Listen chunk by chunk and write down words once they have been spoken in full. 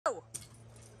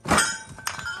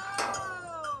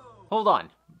Hold on,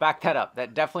 back that up.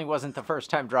 That definitely wasn't the first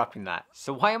time dropping that.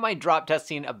 So why am I drop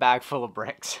testing a bag full of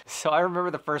bricks? So I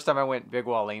remember the first time I went big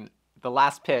walling, the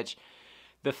last pitch,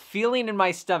 the feeling in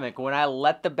my stomach when I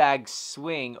let the bag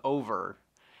swing over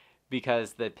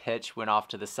because the pitch went off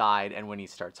to the side, and when he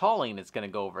starts hauling, it's gonna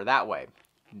go over that way.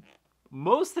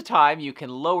 Most of the time you can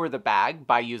lower the bag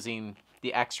by using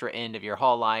the extra end of your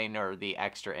haul line or the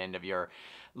extra end of your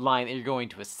line that you're going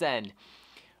to ascend.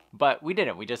 But we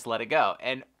didn't, we just let it go.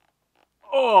 And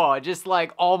oh, just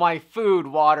like all my food,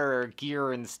 water,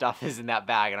 gear, and stuff is in that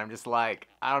bag. And I'm just like,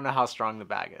 I don't know how strong the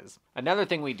bag is. Another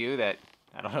thing we do that,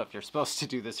 I don't know if you're supposed to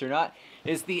do this or not,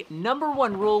 is the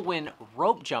 #1 rule when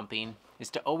rope jumping is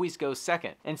to always go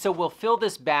second. And so we'll fill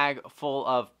this bag full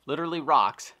of literally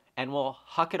rocks and we'll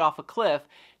huck it off a cliff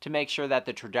to make sure that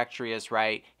the trajectory is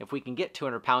right. If we can get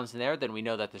 200 pounds in there, then we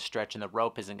know that the stretch in the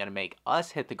rope isn't gonna make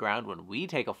us hit the ground when we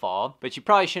take a fall. But you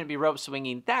probably shouldn't be rope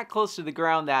swinging that close to the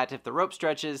ground that if the rope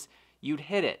stretches, you'd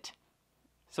hit it.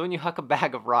 So when you huck a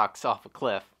bag of rocks off a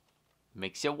cliff, it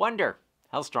makes you wonder,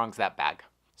 how strong's that bag?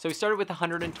 So we started with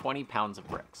 120 pounds of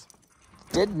bricks.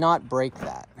 Did not break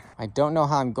that. I don't know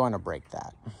how I'm going to break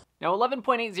that. Now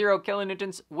 11.80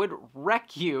 kilonewtons would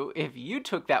wreck you if you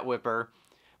took that whipper,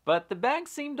 but the bag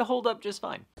seemed to hold up just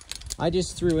fine. I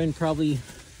just threw in probably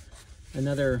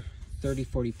another 30,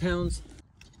 40 pounds.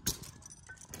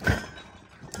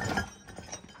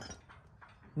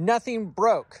 Nothing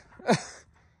broke.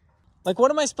 Like, what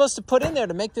am I supposed to put in there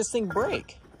to make this thing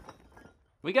break?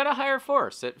 We got a higher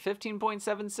force at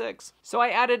 15.76. So I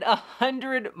added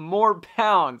 100 more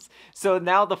pounds. So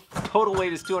now the total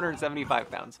weight is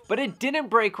 275 pounds. But it didn't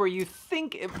break where you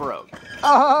think it broke.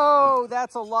 Oh,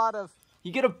 that's a lot of...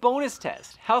 You get a bonus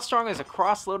test. How strong is a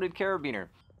cross-loaded carabiner?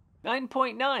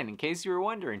 9.9, in case you were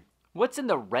wondering. What's in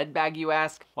the red bag, you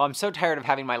ask? Well, I'm so tired of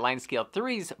having my line scale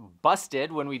 3s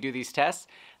busted when we do these tests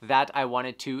that I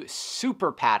wanted to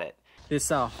super pad it. This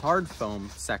hard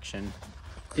foam section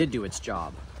did do its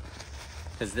job,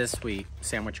 because this we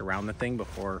sandwich around the thing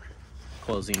before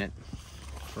closing it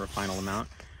for a final amount.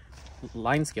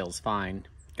 Line scale's fine.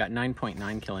 Got 9.9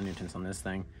 kilonewtons on this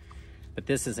thing, but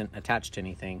this isn't attached to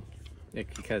anything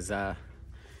because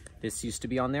this used to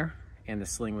be on there and the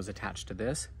sling was attached to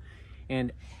this.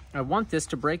 And I want this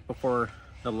to break before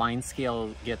the line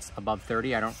scale gets above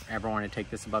 30. I don't ever want to take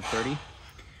this above 30,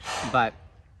 but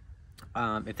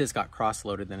if this got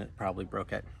cross-loaded, then it probably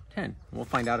broke at 10. We'll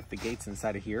find out if the gate's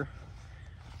inside of here.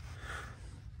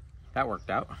 That worked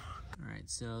out. All right,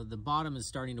 so the bottom is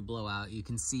starting to blow out. You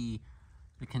can see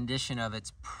the condition of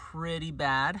it's pretty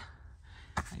bad.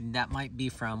 And that might be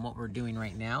from what we're doing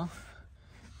right now.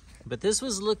 But this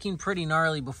was looking pretty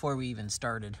gnarly before we even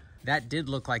started. That did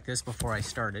look like this before I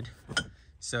started.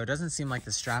 So it doesn't seem like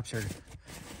the straps are,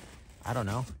 I don't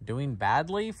know, doing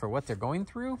badly for what they're going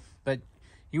through. But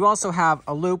you also have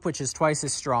a loop, which is twice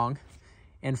as strong,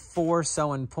 and 4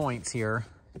 sewn points here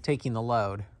taking the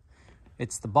load.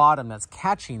 It's the bottom that's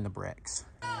catching the bricks.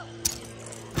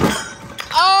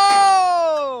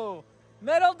 Oh!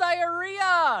 Metal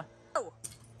diarrhea! Oh!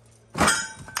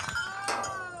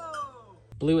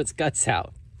 Blew its guts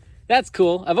out. That's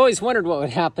cool. I've always wondered what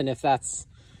would happen if that's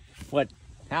what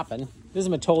happened. This is a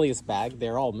Metolius bag.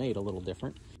 They're all made a little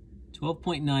different.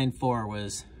 12.94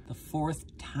 was the 4th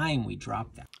time we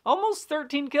dropped that. Almost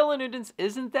 13 kilonewtons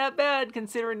isn't that bad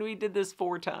considering we did this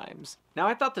 4 times. Now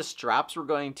I thought the straps were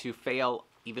going to fail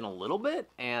even a little bit,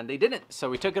 and they didn't. So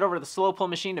we took it over to the slow pull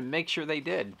machine to make sure they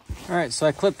did. All right, so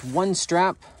I clipped 1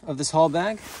 strap of this haul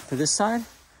bag to this side,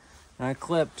 and I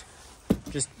clipped,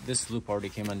 just this loop already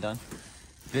came undone,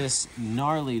 this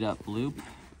gnarlied up loop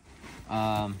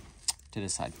to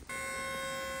this side.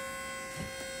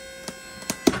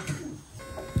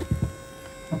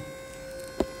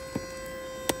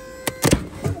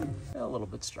 A little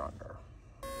bit stronger.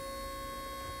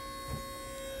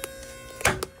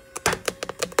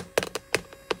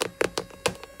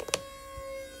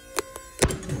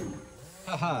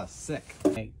 Haha, sick.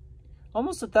 Hey,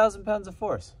 almost 1,000 pounds of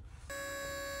force.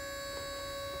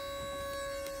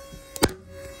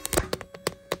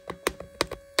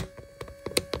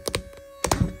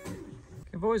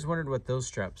 I've always wondered what those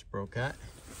straps broke at.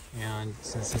 And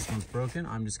since this one's broken,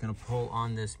 I'm just gonna pull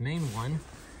on this main one.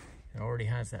 It already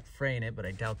has that fray in it, but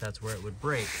I doubt that's where it would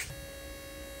break.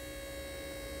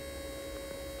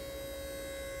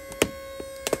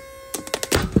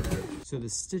 So the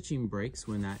stitching breaks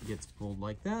when that gets pulled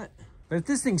like that. But if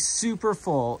this thing's super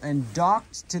full and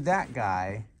docked to that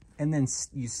guy, and then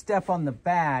you step on the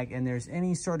bag and there's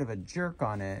any sort of a jerk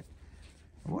on it,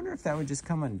 I wonder if that would just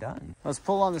come undone. Let's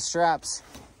pull on the straps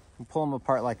and pull them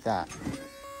apart like that.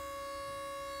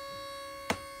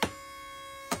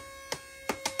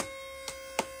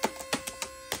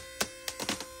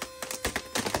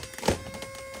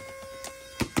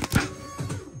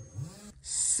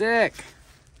 Sick.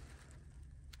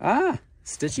 Ah,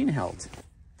 stitching held.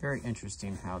 Very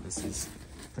interesting how this is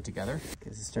put together,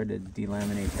 because I started to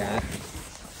delaminate that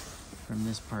from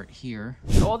this part here.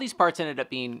 So all these parts ended up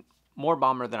being more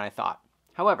bomber than I thought.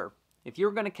 However, if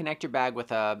you're going to connect your bag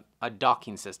with a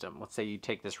docking system, let's say you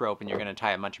take this rope and you're going to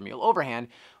tie a muncher mule overhand,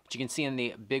 which you can see in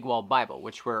the Big Wall Bible,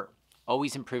 which we're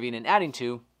always improving and adding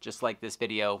to, just like this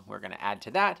video, we're going to add to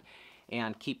that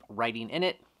and keep writing in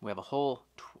it. We have a whole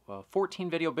 14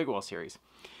 video Big Wall series.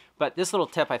 But this little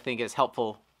tip I think is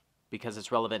helpful because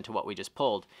it's relevant to what we just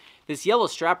pulled. This yellow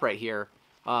strap right here,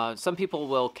 some people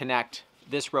will connect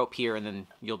this rope here and then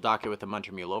you'll dock it with a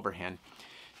muncher mule overhand.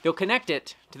 They'll connect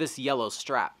it to this yellow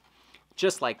strap,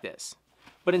 just like this.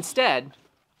 But instead,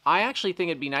 I actually think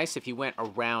it'd be nice if you went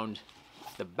around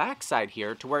the back side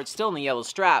here to where it's still in the yellow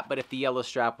strap, but if the yellow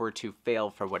strap were to fail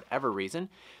for whatever reason,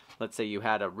 let's say you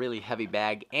had a really heavy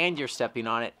bag and you're stepping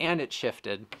on it and it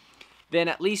shifted, then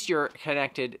at least you're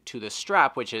connected to the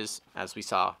strap, which is, as we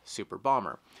saw, super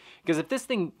bomber. Because if this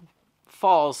thing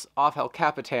falls off El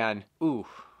Capitan, ooh,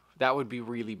 that would be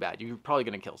really bad. You're probably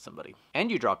gonna kill somebody. And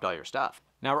you dropped all your stuff.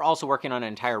 Now we're also working on an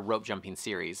entire rope jumping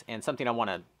series, and something I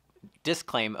wanna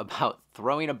disclaim about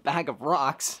throwing a bag of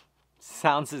rocks,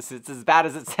 it's as bad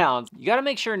as it sounds. You gotta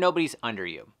make sure nobody's under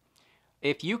you.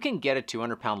 If you can get a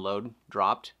 200-pound load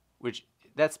dropped, which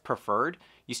that's preferred,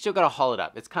 you still gotta haul it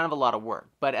up. It's kind of a lot of work,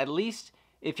 but at least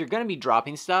if you're gonna be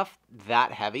dropping stuff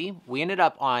that heavy, we ended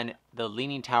up on the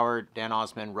Leaning Tower Dan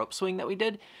Osman rope swing that we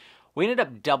did, we ended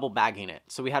up double bagging it.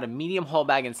 So we had a medium haul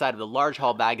bag inside of the large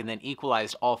haul bag and then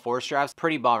equalized all 4 straps.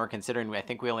 Pretty bomber considering I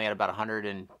think we only had about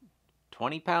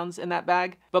 120 pounds in that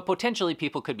bag, but potentially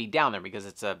people could be down there because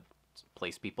it's a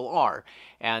place people are.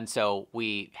 And so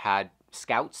we had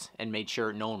scouts and made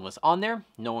sure no one was on there,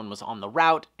 no one was on the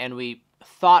route, and we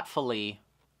thoughtfully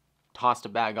tossed a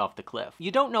bag off the cliff.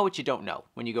 You don't know what you don't know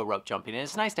when you go rope jumping, and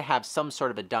it's nice to have some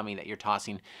sort of a dummy that you're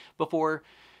tossing before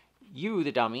you,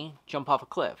 the dummy, jump off a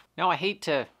cliff. Now, I hate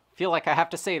to feel like I have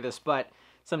to say this, but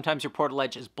sometimes your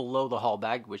portaledge is below the haul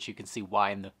bag, which you can see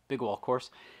why in the Big Wall course.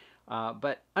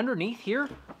 But underneath here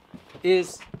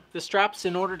is the straps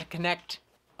in order to connect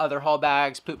other haul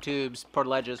bags, poop tubes,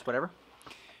 portaledges, whatever.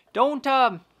 Don't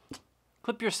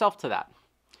clip yourself to that.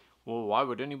 Well, why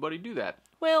would anybody do that?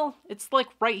 Well, it's like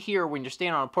right here when you're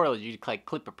standing on a portaledge, you like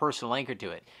clip a personal anchor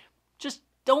to it. Just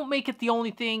don't make it the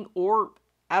only thing, or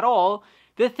at all,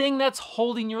 the thing that's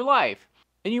holding your life.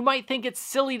 And you might think it's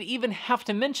silly to even have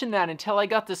to mention that until I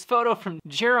got this photo from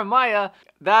Jeremiah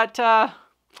that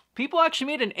people actually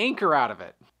made an anchor out of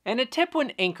it. And a tip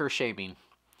when anchor shaving,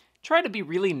 try to be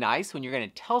really nice when you're going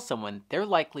to tell someone they're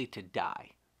likely to die,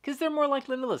 because they're more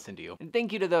likely to listen to you. And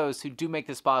thank you to those who do make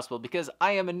this possible, because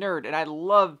I am a nerd and I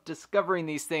love discovering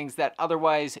these things that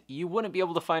otherwise you wouldn't be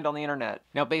able to find on the internet.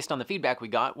 Now, based on the feedback we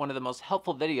got, one of the most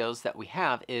helpful videos that we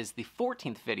have is the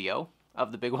 14th video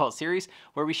of the Big Wall series,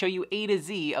 where we show you A to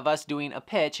Z of us doing a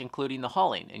pitch, including the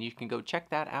hauling, and you can go check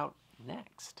that out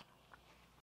next.